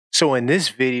So in this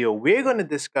video, we're going to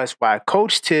discuss why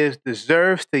Coach Thibs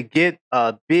deserves to get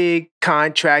a big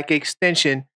contract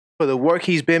extension for the work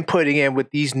he's been putting in with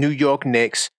these New York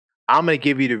Knicks. I'm going to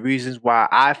give you the reasons why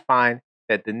I find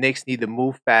that the Knicks need to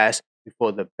move fast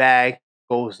before the bag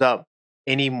goes up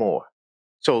anymore.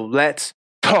 So let's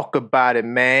talk about it,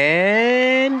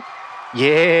 man.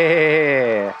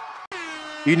 Yeah.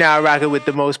 You're now rocking with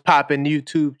the most popping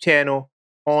YouTube channel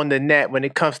on the net when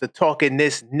it comes to talking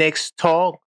this Knicks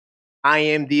talk. I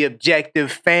am the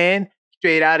objective fan,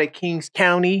 straight out of Kings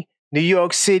County, New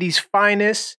York City's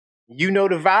finest. You know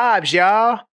the vibes,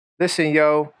 y'all. Listen,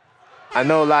 yo, I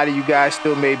know a lot of you guys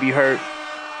still may be hurt.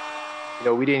 You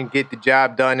know, we didn't get the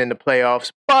job done in the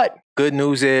playoffs, but good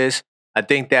news is I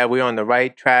think that we're on the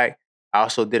right track. I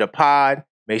also did a pod.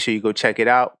 Make sure you go check it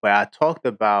out, where I talked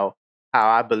about how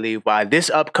I believe why this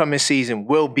upcoming season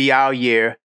will be our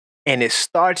year. And it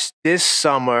starts this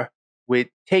summer with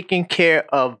taking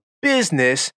care of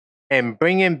business and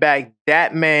bringing back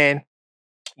that man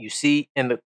you see in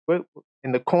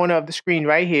the corner of the screen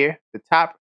right here, the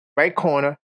top right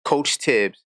corner, Coach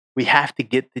Thibs. We have to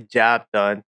get the job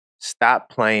done. Stop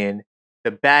playing.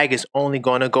 The bag is only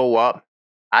going to go up.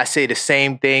 I say the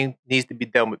same thing needs to be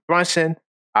done with Brunson.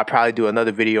 I'll probably do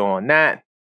another video on that.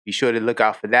 Be sure to look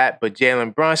out for that. But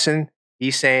Jalen Brunson,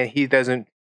 he's saying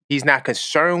he's not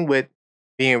concerned with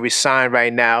being re-signed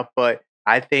right now, but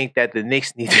I think that the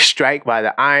Knicks need to strike while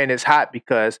the iron is hot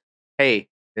because, hey,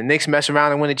 the Knicks mess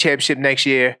around and win the championship next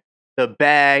year. The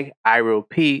bag, I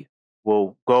repeat,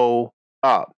 will go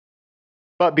up.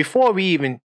 But before we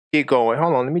even get going,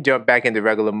 hold on, let me jump back into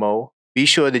regular mode. Be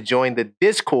sure to join the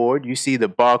Discord. You see the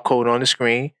barcode on the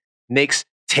screen. Knicks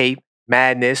Tape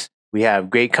Madness. We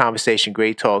have great conversation,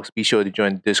 great talks. Be sure to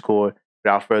join the Discord.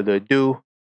 Without further ado,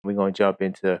 we're going to jump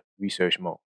into research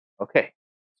mode. Okay.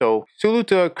 So, salute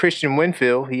to Christian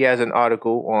WINFIELD. He has an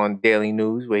article on Daily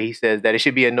News where he says that it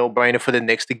should be a no-brainer for the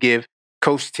Knicks to give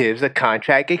Coach Thibs a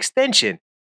contract extension.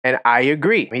 And I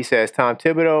agree. He says Tom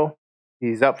Thibodeau,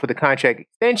 he's up for the contract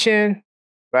extension,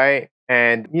 right?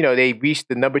 And, you know, they reached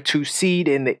the number 2 seed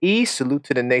in the East. Salute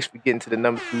to the Knicks for getting to the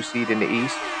number 2 seed in the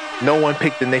East. No one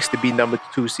picked the Knicks to be number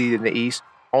 2 seed in the East.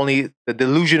 Only the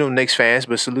delusional Knicks fans,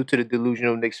 but salute to the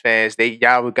delusional Knicks fans.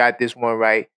 Y'all got this one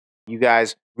right. You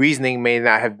guys' reasoning may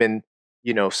not have been,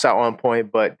 you know, so on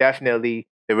point, but definitely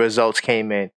the results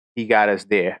came in. He got us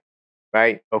there,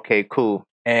 right? Okay, cool.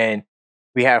 And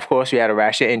of course, we had a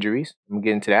rash of injuries. I'm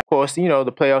getting to that. Of course, you know,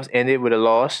 the playoffs ended with a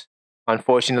loss,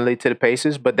 unfortunately, to the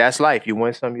Pacers, but that's life. You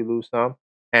win some, you lose some.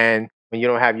 And when you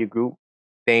don't have your group,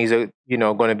 things are, you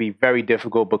know, going to be very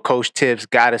difficult. But Coach Thibs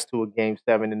got us to a Game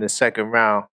 7 in the second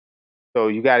round. So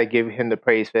you got to give him the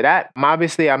praise for that.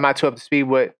 Obviously, I'm not too up to speed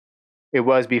with it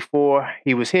was before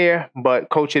he was here, but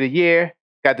Coach of the Year,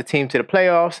 got the team to the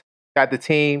playoffs, got the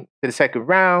team to the second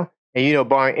round, and, you know,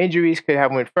 barring injuries, could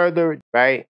have went further,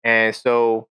 right? And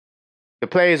so the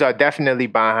players are definitely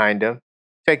behind him.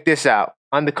 Check this out.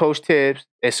 Under Coach Thibs,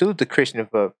 and salute to Christian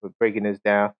for breaking this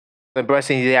down.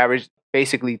 Brunson, he averaged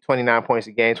basically 29 points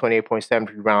a game, 28.7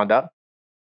 if you round up.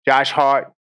 Josh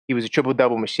Hart, he was a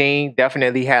triple-double machine.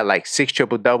 Definitely had like 6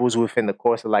 triple-doubles within the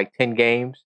course of like 10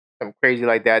 games. Something crazy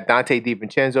like that. Dante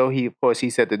DiVincenzo, of course, he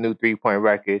set the new 3-point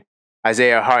record.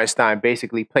 Isaiah Hartenstein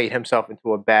basically played himself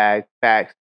into a bag,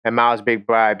 facts, and Miles Big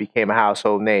Bride became a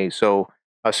household name. So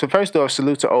first off,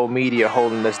 salute to old media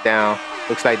holding us down.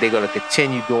 Looks like they're going to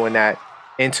continue doing that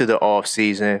into the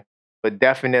offseason. But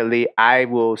definitely, I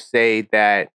will say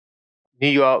that New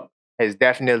York has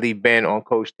definitely been on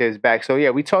Coach Thibs' back. So,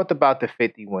 yeah, we talked about the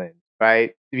 50 wins,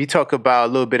 right? We talk about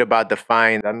a little bit about the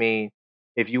fines. I mean,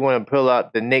 if you want to pull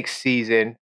up the Knicks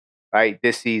season, right,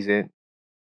 this season,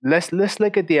 let's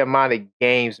look at the amount of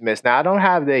games missed. Now, I don't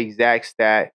have the exact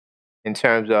stat in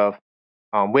terms of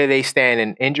where they stand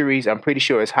in injuries. I'm pretty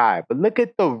sure it's high. But look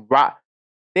at the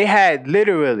they had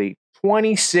literally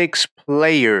 26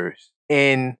 players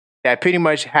in that pretty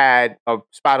much had a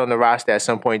spot on the roster at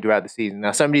some point throughout the season.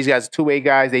 Now, some of these guys are two-way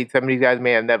guys. Some of these guys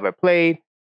may have never played.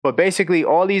 But basically,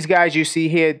 all these guys you see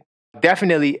here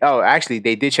definitely, actually,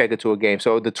 they did check it to a game.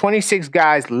 So the 26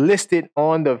 guys listed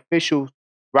on the official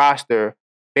roster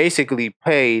basically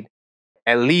played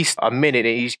at least a minute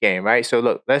in each game, right? So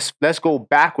look, let's go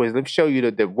backwards. Let's show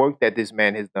you the work that this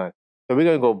man has done. So we're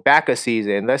going to go back a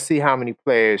season and let's see how many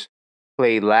players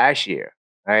played last year,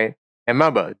 right? And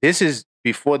remember, this is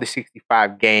before the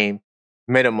 65 game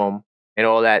minimum and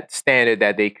all that standard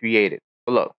that they created.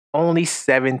 But look, only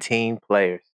 17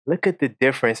 players. Look at the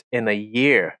difference in a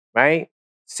year, right?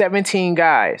 17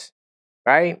 guys,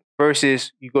 right?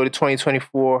 Versus you go to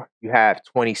 2024, you have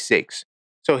 26.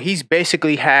 So he's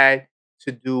basically had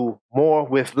to do more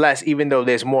with less, even though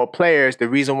there's more players. The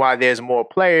reason why there's more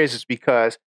players is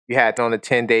because you had on a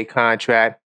 10-day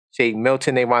contract. Shake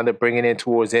Milton, they wound up bringing in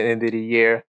towards the end of the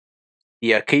year.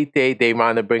 Yeah, Keith, they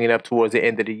wound up bringing up towards the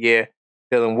end of the year.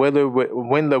 Dylan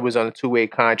Windler was on a two-way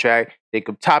contract.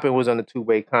 Jacob Toppin was on a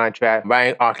two-way contract.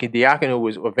 Ryan Arkidiakono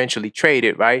was eventually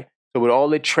traded, right? So with all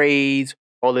the trades,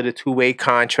 all of the two-way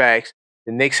contracts,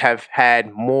 the Knicks have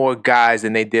had more guys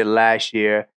than they did last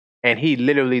year, and he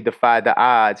literally defied the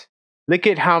odds. Look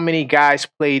at how many guys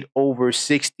played over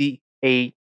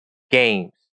 68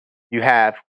 games. You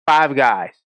have 5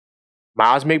 guys: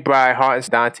 Miles McBride,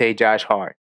 Hartenstein, Dante, Josh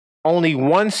Hart. Only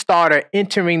one starter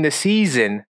entering the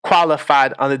season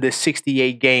qualified under the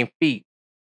 68-game feat.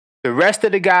 The rest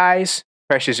of the guys,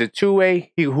 Precious Achiuwa,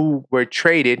 who were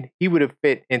traded, he would have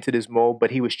fit into this mold,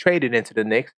 but he was traded into the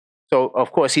Knicks. So,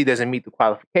 of course, he doesn't meet the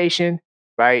qualification,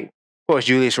 right? Of course,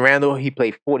 Julius Randle, he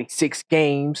played 46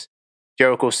 games.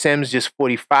 Jericho Sims, just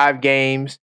 45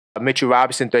 games. Mitchell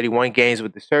Robinson, 31 games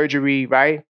with the surgery,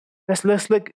 right? Let's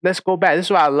go back. This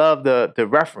is why I love the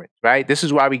reference, right? This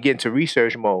is why we get into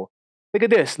research mode. Look at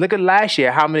this. Look at last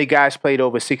year. How many guys played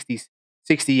over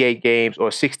 68 games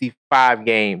or 65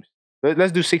 games?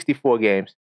 Let's do 64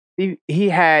 games. He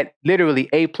had literally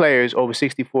 8 players over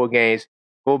 64 games.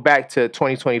 Go back to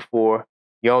 2024.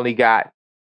 You only got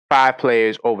 5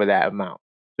 players over that amount.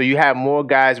 So you have more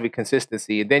guys with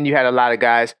consistency. And then you had a lot of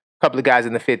guys, a couple of guys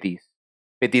in the 50s.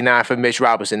 59 for Mitch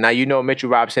Robinson. Now, you know Mitchell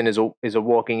Robinson is a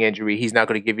walking injury. He's not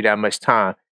going to give you that much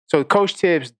time. So Coach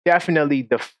Thibs definitely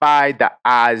defied the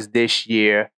odds this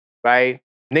year, right?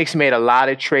 Knicks made a lot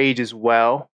of trades as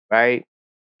well, right?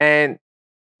 And,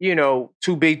 2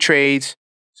 big trades.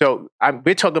 So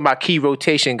we're talking about key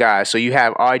rotation guys. So you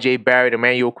have R.J. Barrett,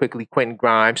 Emmanuel Quickley, Quentin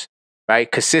Grimes,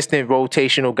 right? Consistent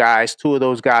rotational guys. 2 of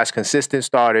those guys, consistent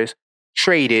starters,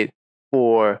 traded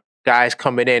for guys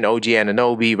coming in, OG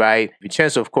Anunoby, right?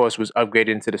 Vincenzo, of course, was upgraded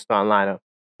into the starting lineup.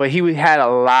 But he had a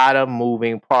lot of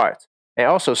moving parts. And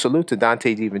also, salute to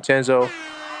Dante DiVincenzo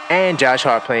and Josh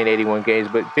Hart playing 81 games.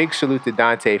 But big salute to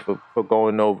Dante for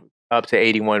going up to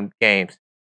 81 games.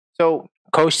 So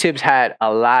Coach Thibs had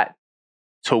a lot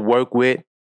to work with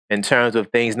in terms of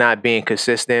things not being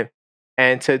consistent.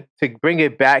 And to bring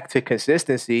it back to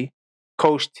consistency,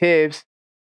 Coach Thibs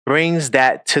brings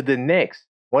that to the Knicks.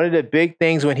 One of the big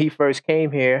things when he first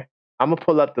came here, I'm going to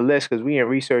pull up the list because we in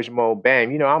research mode.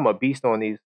 Bam. I'm a beast on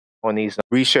these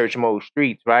research mode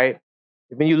streets, right?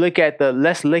 When you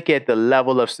let's look at the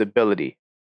level of stability.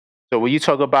 So when you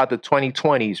talk about the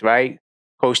 2020s, right?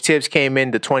 Coach Thibs came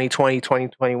in the 2020,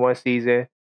 2021 season,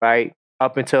 right?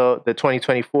 Up until the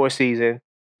 2024 season,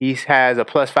 he has a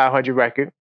plus 500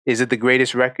 record. Is it the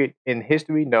greatest record in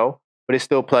history? No, but it's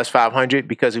still plus 500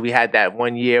 because we had that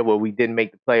one year where we didn't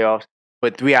make the playoffs.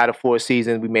 But 3 out of 4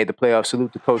 seasons, we made the playoffs.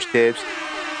 Salute to Coach Thibs.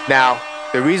 Now,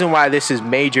 the reason why this is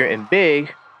major and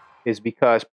big is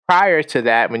because prior to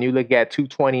that, when you look at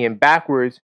 220 and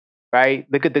backwards, right,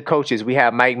 look at the coaches. We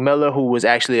have Mike Miller, who was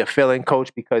actually a fill-in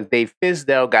coach because Dave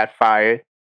Fizdale got fired.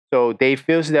 So Dave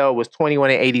Fizdale was 21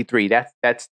 and 83.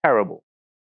 That's terrible,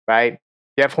 right?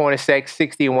 Jeff Hornacek,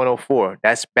 60 and 104.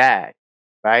 That's bad,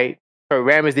 right? Kurt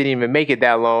Rambis didn't even make it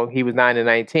that long. He was 9 and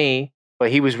 19, but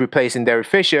he was replacing Derek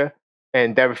Fisher.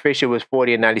 And Derek Fisher was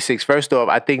 40 and 96. First off,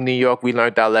 I think New York, we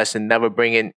learned our lesson. Never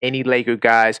bring in any Laker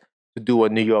guys to do a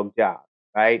New York job,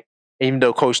 right? Even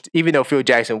though Phil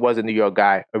Jackson was a New York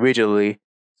guy originally.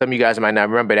 Some of you guys might not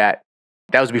remember that.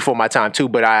 That was before my time too,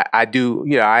 but I do,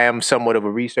 I am somewhat of a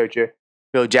researcher.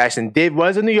 Phil Jackson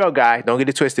was a New York guy. Don't get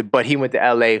it twisted, but he went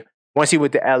to LA. Once he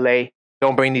went to LA,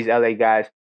 don't bring these LA guys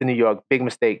to New York. Big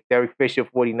mistake. Derek Fisher,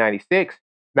 40-96.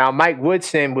 Now, Mike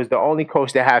Woodson was the only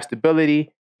coach that had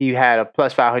stability. He had a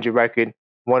plus 500 record,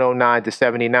 109 to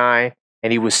 79,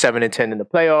 and he was 7 and 10 in the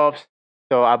playoffs.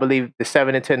 So I believe the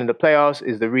 7 and 10 in the playoffs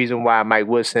is the reason why Mike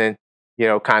Woodson,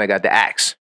 kind of got the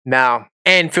axe. Now,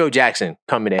 and Phil Jackson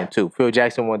coming in too. Phil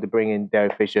Jackson wanted to bring in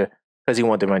Derek Fisher because he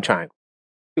wanted to run triangle.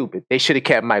 Stupid. They should have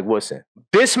kept Mike Woodson.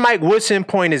 This Mike Woodson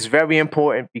point is very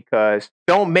important because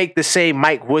don't make the same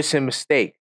Mike Woodson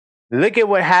mistake. Look at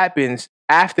what happens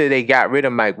after they got rid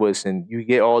of Mike Woodson. You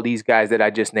get all these guys that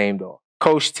I just named off.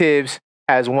 Coach Thibs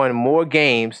has won more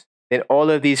games than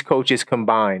all of these coaches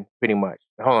combined, pretty much.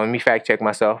 Hold on, let me fact check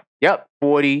myself. Yep,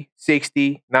 40,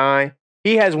 69.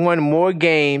 He has won more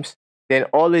games than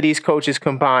all of these coaches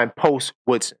combined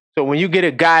post-Woodson. So when you get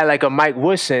a guy like a Mike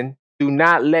Woodson, do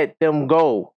not let them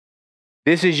go.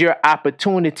 This is your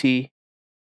opportunity,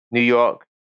 New York,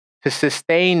 to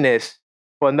sustain this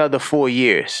for another 4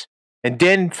 years. And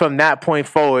then from that point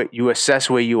forward, you assess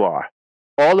where you are.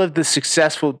 All of the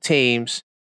successful teams,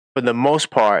 for the most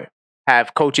part,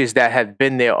 have coaches that have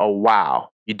been there a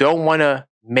while. You don't want to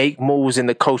make moves in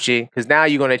the coaching because now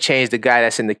you're going to change the guy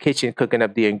that's in the kitchen cooking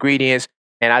up the ingredients.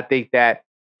 And I think that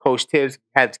Coach Thibs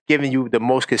has given you the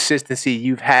most consistency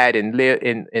you've had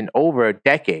in over a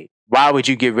decade. Why would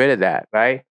you get rid of that,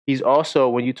 right? He's also,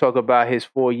 when you talk about his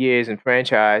 4 years in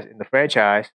the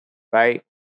franchise, right?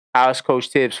 How's Coach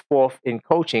Thibs fourth in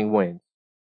coaching wins?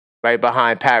 Right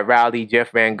behind Pat Riley,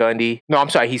 Jeff Van Gundy. No, I'm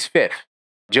sorry, he's fifth.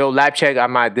 Joe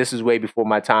Lapchek, this is way before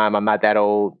my time. I'm not that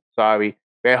old. Sorry.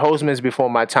 Red Holzman's before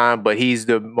my time, but he's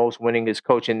the most winningest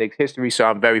coach in Knicks history, so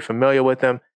I'm very familiar with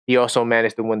him. He also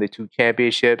managed to win the 2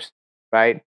 championships,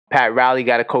 right? Pat Riley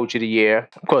got a coach of the year.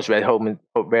 Of course, Red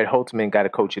Holzman got a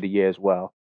coach of the year as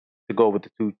well to go with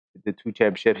the two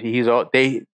championships.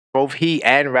 Both he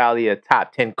and Riley are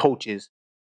top 10 coaches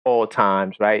all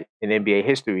times, right, in NBA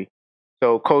history.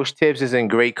 So Coach Thibs is in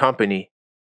great company.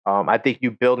 I think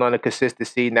you build on the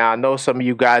consistency. Now, I know some of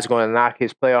you guys are going to knock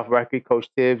his playoff record. Coach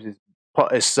Thibs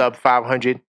is sub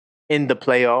 500 in the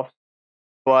playoffs.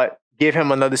 But give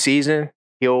him another season,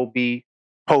 he'll be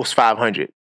post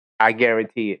 500. I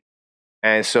guarantee it.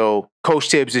 And so Coach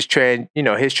Thibs' his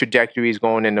trajectory is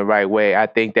going in the right way. I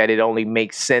think that it only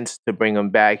makes sense to bring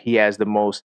him back. He has the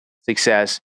most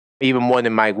success, even more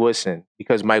than Mike Woodson,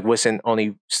 because Mike Woodson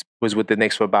only was with the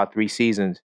Knicks for about 3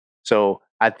 seasons. So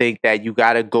I think that you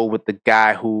got to go with the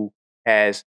guy who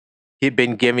has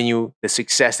been giving you the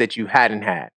success that you hadn't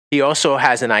had. He also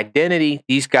has an identity.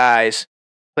 These guys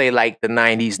play like the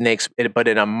 90s Knicks, but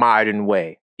in a modern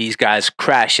way. These guys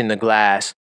crashing the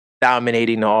glass,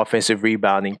 dominating the offensive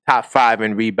rebounding, top 5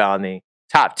 in rebounding,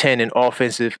 top 10 in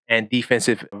offensive and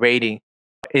defensive rating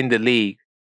in the league,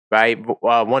 right?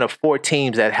 One of 4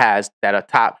 teams that are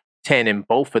top 10 in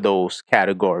both of those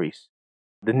categories.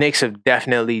 The Knicks have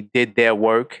definitely did their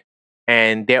work,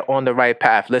 and they're on the right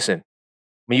path. Listen,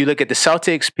 when you look at the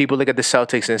Celtics, people look at the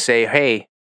Celtics and say, hey,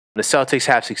 the Celtics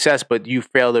have success, but you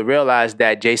fail to realize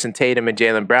that Jason Tatum and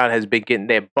Jaylen Brown has been getting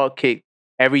their butt kicked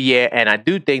every year, and I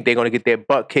do think they're going to get their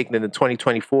butt kicked in the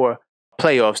 2024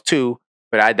 playoffs too,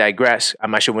 but I digress.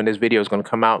 I'm not sure when this video is going to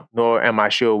come out, nor am I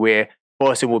sure where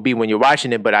Boston will be when you're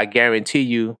watching it, but I guarantee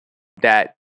you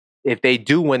that if they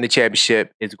do win the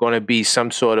championship, it's going to be some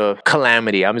sort of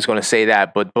calamity. I'm just going to say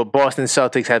that. But Boston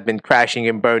Celtics have been crashing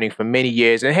and burning for many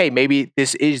years. And hey, maybe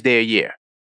this is their year.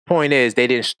 Point is, they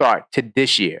didn't start to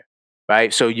this year,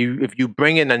 right? So if you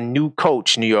bring in a new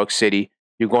coach, New York City,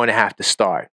 you're going to have to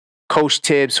start. Coach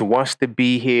Thibs wants to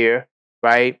be here,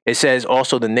 right? It says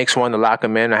also the Knicks want to lock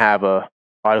him in. I have a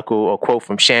article or quote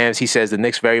from Shams. He says the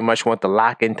Knicks very much want to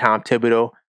lock in Tom Thibodeau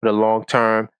for the long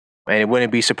term. And it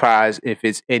wouldn't be surprised if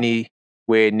it's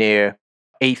anywhere near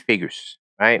 8 figures,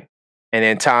 right? And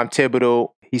then Tom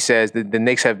Thibodeau, he says the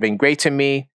Knicks have been great to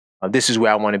me. This is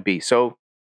where I want to be. So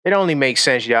it only makes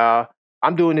sense, y'all.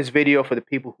 I'm doing this video for the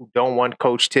people who don't want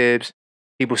Coach Thibs.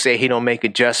 People say he don't make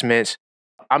adjustments.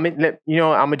 I'm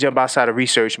gonna jump outside of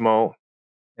research mode,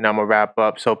 and I'm gonna wrap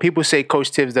up. So people say Coach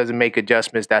Thibs doesn't make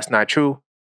adjustments. That's not true.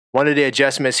 One of the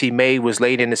adjustments he made was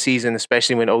late in the season,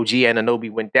 especially when OG Anunoby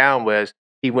went down, was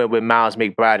he went with Miles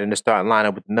McBride in the starting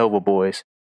lineup with the Nova boys.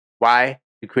 Why?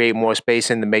 To create more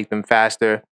spacing, to make them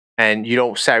faster. And you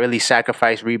don't really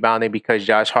sacrifice rebounding because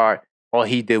Josh Hart, all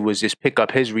he did was just pick up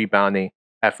his rebounding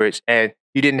efforts. And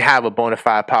you didn't have a bona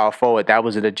fide power forward. That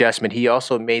was an adjustment. He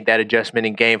also made that adjustment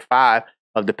in Game 5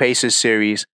 of the Pacers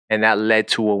series, and that led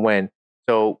to a win.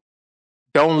 So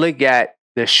don't look at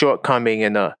the shortcoming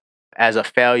as a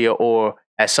failure or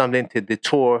as something to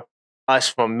detour us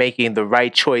from making the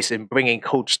right choice and bringing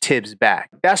Coach Thibs back.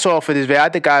 That's all for this video. I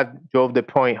think I drove the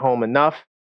point home enough.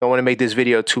 Don't want to make this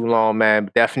video too long, man.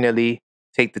 But definitely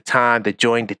take the time to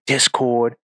join the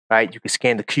Discord, right? You can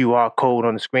scan the QR code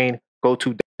on the screen. Go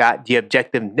to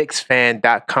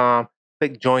theobjectiveknicksfan.com.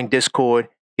 Click join Discord.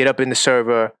 Get up in the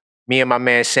server. Me and my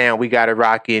man Sam, we got it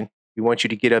rocking. We want you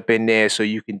to get up in there so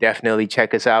you can definitely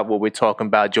check us out, what we're talking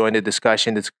about. Join the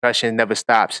discussion. The discussion never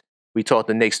stops. We talk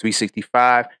the Knicks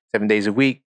 365, 7 days a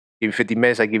week. Give you 50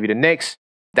 minutes, I give you the Knicks.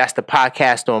 That's the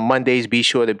podcast on Mondays. Be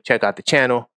sure to check out the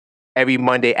channel. Every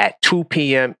Monday at 2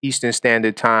 p.m. Eastern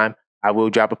Standard Time, I will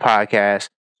drop a podcast.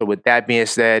 So with that being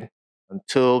said,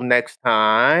 until next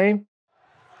time,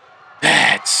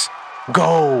 let's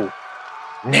go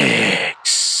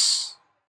Knicks.